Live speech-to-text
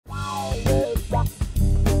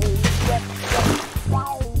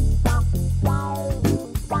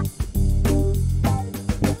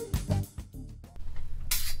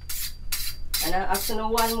asking you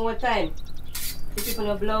one more time. To keep on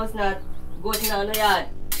your blouse not goat in the yard.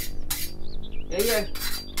 You hear?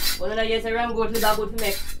 One of the years around goat live good for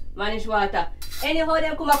make manage water. Anyhow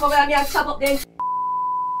them come back over and me a chop up them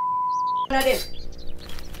one of them.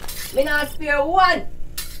 Me not spare one.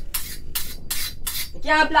 You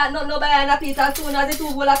can't plant nothing over in a piece as soon as the two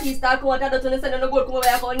whole a piece start come out of the send on the goat come over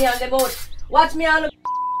and come near them out. Watch me on the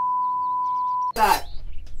God.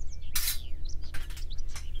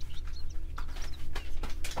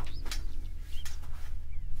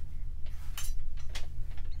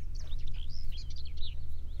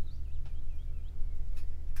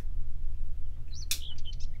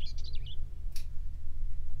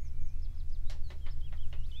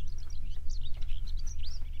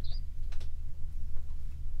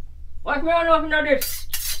 Watch me on open of this.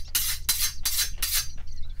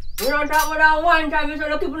 We don't talk more than one time, you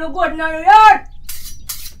should keep on the goat in the yard.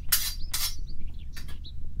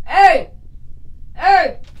 Hey!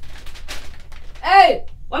 Hey! Hey!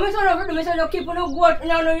 What me say do? Me say keep on the goat in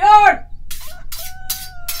the yard.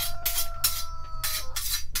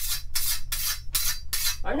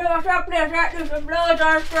 I never saw a place like this with blouse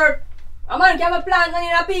or skirt. A man can have a plant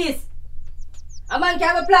in a piece. A man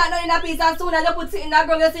can have a plant in a piece as soon as you put it in the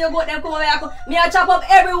ground, you see you goat them come over here. Me a chop up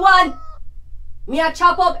everyone. Me a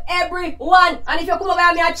chop up everyone. And if you come over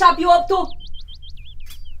here, me a chop you up too.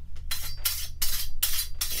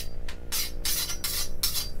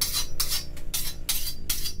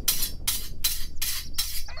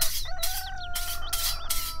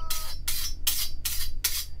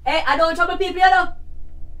 Hey, I don't trouble people, you know.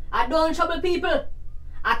 I don't trouble people.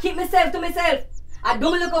 I keep myself to myself. I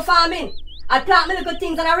do my little farming. I plant my little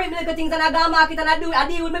things and I reap my little things and I go to market and I deal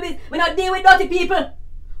with my business. We not deal with dirty people.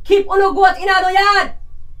 Keep on the goat in the yard.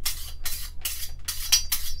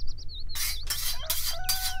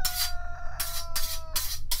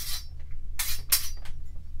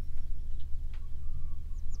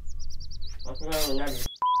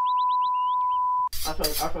 I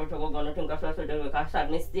going to think of a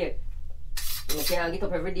sad mistake. I can't get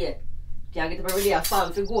up every day. Can't get up every day a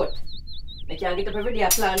farm for goat. I can't get up every day a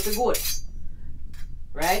plant for goat.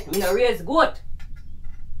 Right? Me not raise goat.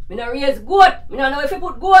 Me not raise goat. Me not know if you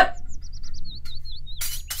put goat.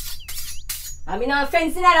 And me not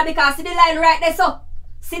fencing either because see the line right there so.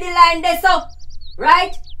 See the line there so.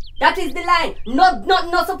 Right? That is the line.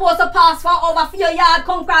 Not supposed to pass for over for your yard.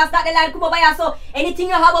 Come cross that the line come over here so anything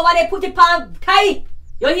you have over there put it on tight.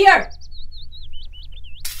 You hear?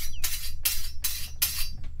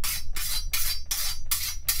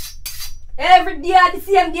 Every day the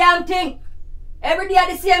same damn thing. Every day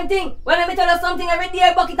the same thing. When I tell you something, every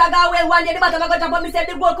day bucket I go well, one day the bottom I go chop up myself,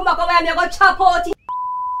 the gold come back over and I go chop out it.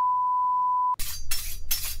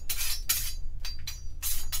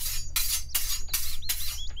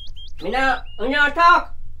 We not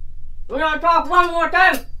talk. We not talk one more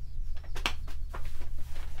time.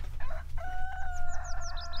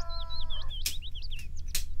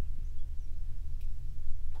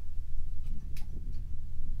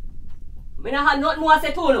 Me not have nothing more to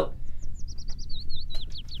say to you.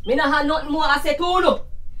 Me not have nothing more to say to you.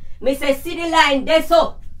 Me say see the line there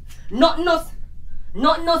so. Nothing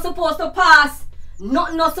no supposed to pass.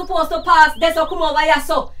 Nothing no supposed to pass. There so come over here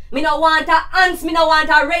so. Me no want a ants, me no want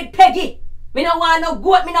a red peggy. Me no want no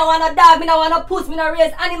goat, me no want no dog, me no want no puss, me no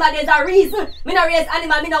raise animal, there's a reason. Me no raise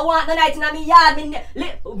animal, me no want no night in a me yard.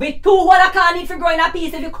 Me two whole I can't need for growing a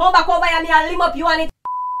piece. If you come back over here, me I'll limb up you on it.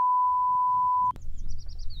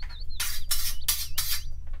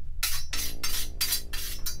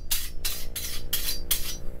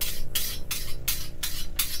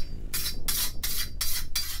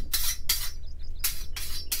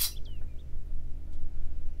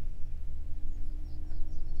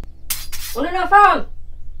 Uno no farm.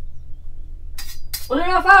 Uno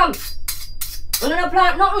no farm. Uno no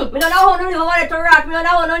plant nothing. Me don't know how to live over there to rat. Me don't know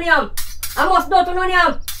how to yam. I must do to no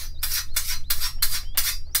yam.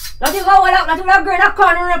 Not even go up. Not even green a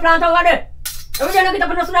corn uno plant over there. Every day I get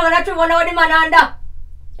up in the sun and I tree one over the man under.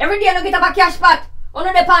 Every day I get up a cash pot.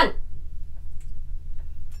 Uno the pan.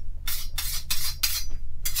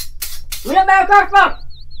 Me no buy a cash pot.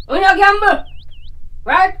 Me no gamble.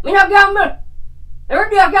 Right? Me no gamble. Every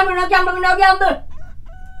day I gamble, me no gamble.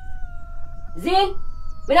 Zin,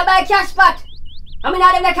 me no buy cash pot. And me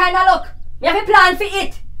not have that kind of luck. Me have to plan for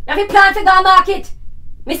it. Me have to plan for go market.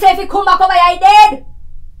 Me say if he come back over here, he dead.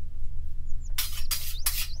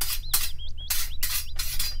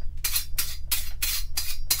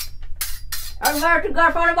 I'm here to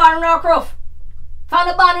go from the barn no cruff. From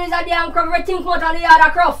the barn is a damn cruff. Everything come out of the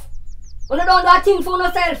other cruff. You don't do a thing for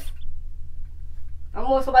yourself. And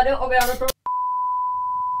most of them over here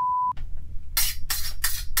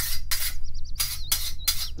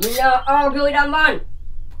Me not argue with a man.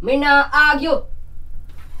 Me not argue.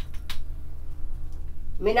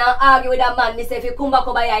 Me not argue with a man. Me say if you come back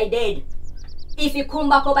over here, I dead. If you come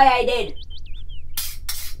back over here, I dead.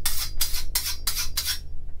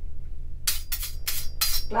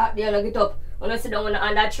 Clap there and get up. When you sit down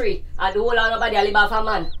under a tree, I do all on nobody, I live off a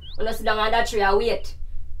man. When you sit down under a tree, I wait.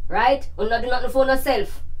 Right? When you do nothing for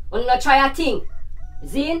yourself. When you try a thing.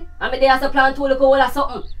 Zine? And me there as a plan to look all or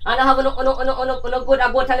something. And I have no good,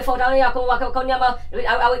 I go telephone and I come here,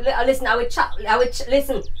 I listen, I will chat,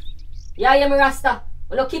 listen. Yeah, me Rasta.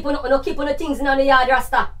 When you keep on the things in the yard,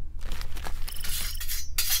 Rasta.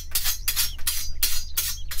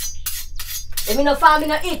 If me no farm, me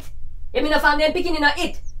no eat. If me no farm, them picking in no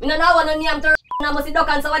eat. Me no know no yam to I must see duck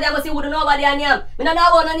and so what I must see wood nobody and yam. Me no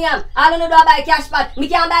know no yam. All I know do I buy cash pot. Me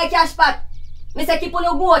can't buy cash pot. Me say keep on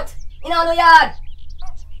no goat in no yard.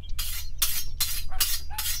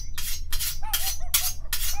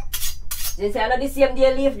 They say I know the same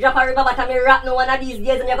day leaf drop a river but me rat no one of these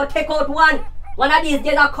days and you go take out one. One of these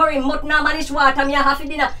days I curry mutton and manish water me a half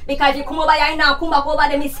dinner because if you come over here now come back over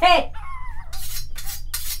there me say.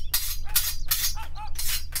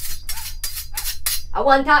 I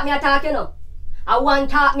want talk me a talk, you know. I want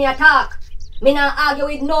talk me a talk. Me not argue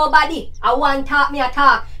with nobody. I want talk me a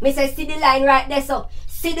talk. Me say see the line right there so.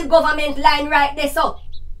 See the government line right there so.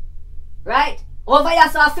 Right? Over here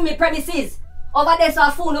so I feel me premises. Over there so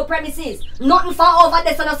I fool no premises. Nothing for over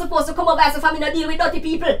there so not supposed to come over here so for me no deal with dirty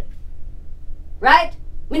people. Right?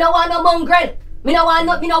 Me no want no mongrel. Me no want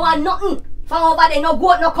nothing. For over there, no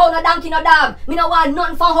goat, no cow, no donkey, no dog. Me no want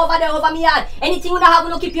nothing for over there over me yard. Anything we no have, we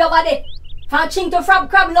no keep you over there. From ching to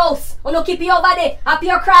crab louse, we no keep you over there. Up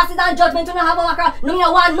your crosses and judgment, we no have over cross. No, me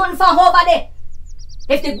no want nothing for over there.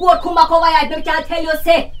 If the goat come back over here, I can tell you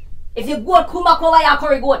say. If the goat come back over here,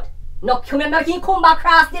 curry goat. No, make him come back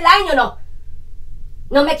across the line, you know.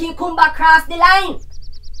 No, make him come back across the line.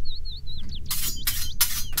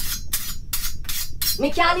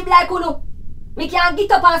 Me can't live like you. Me can't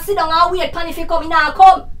get up and sit down and wait for if you come, me not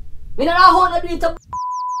come. Me don't know how to do it up.